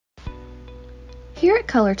Here at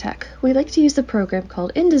Colortech, we like to use a program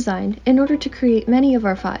called InDesign in order to create many of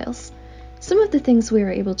our files. Some of the things we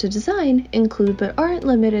are able to design include but aren't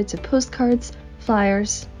limited to postcards,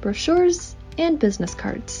 flyers, brochures, and business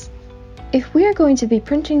cards. If we are going to be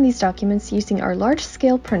printing these documents using our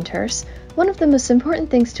large-scale printers, one of the most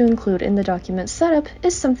important things to include in the document setup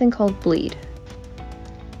is something called bleed.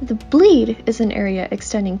 The bleed is an area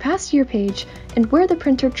extending past your page and where the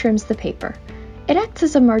printer trims the paper. It acts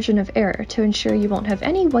as a margin of error to ensure you won't have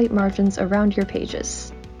any white margins around your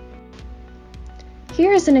pages.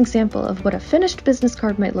 Here is an example of what a finished business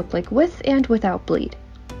card might look like with and without bleed.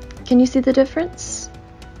 Can you see the difference?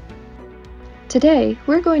 Today,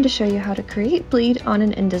 we're going to show you how to create bleed on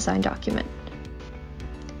an InDesign document.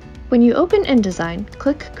 When you open InDesign,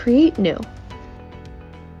 click Create New.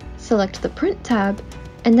 Select the Print tab,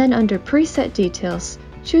 and then under Preset Details,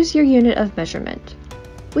 choose your unit of measurement.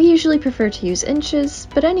 We usually prefer to use inches,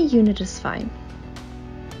 but any unit is fine.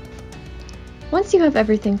 Once you have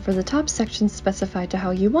everything for the top sections specified to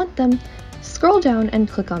how you want them, scroll down and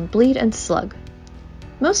click on Bleed and Slug.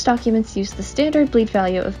 Most documents use the standard bleed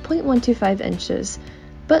value of 0.125 inches,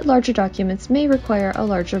 but larger documents may require a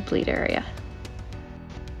larger bleed area.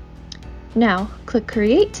 Now, click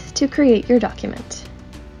Create to create your document.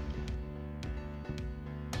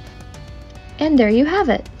 And there you have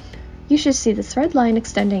it! You should see this red line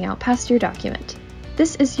extending out past your document.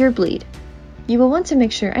 This is your bleed. You will want to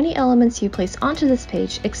make sure any elements you place onto this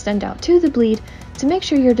page extend out to the bleed to make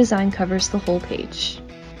sure your design covers the whole page.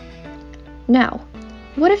 Now,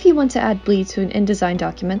 what if you want to add bleed to an InDesign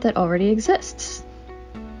document that already exists?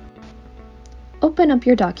 Open up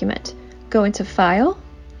your document, go into File,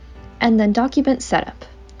 and then Document Setup,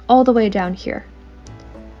 all the way down here.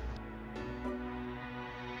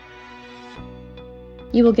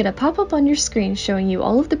 You will get a pop-up on your screen showing you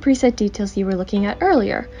all of the preset details you were looking at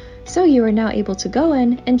earlier, so you are now able to go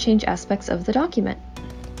in and change aspects of the document.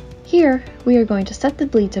 Here, we are going to set the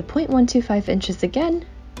bleed to 0.125 inches again,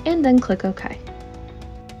 and then click OK.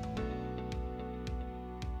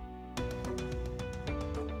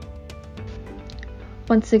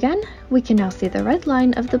 Once again, we can now see the red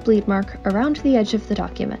line of the bleed mark around the edge of the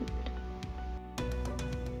document.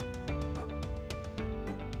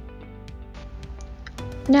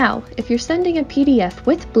 Now, if you're sending a PDF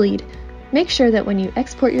with bleed, make sure that when you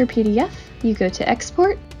export your PDF, you go to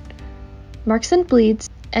Export, Marks and Bleeds,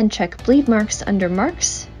 and check Bleed Marks under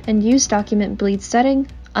Marks, and use Document Bleed Setting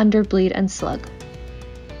under Bleed and Slug.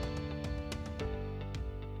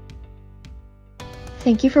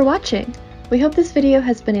 Thank you for watching! We hope this video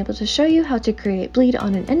has been able to show you how to create bleed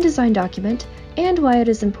on an InDesign document and why it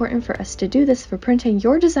is important for us to do this for printing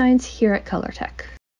your designs here at Colortech.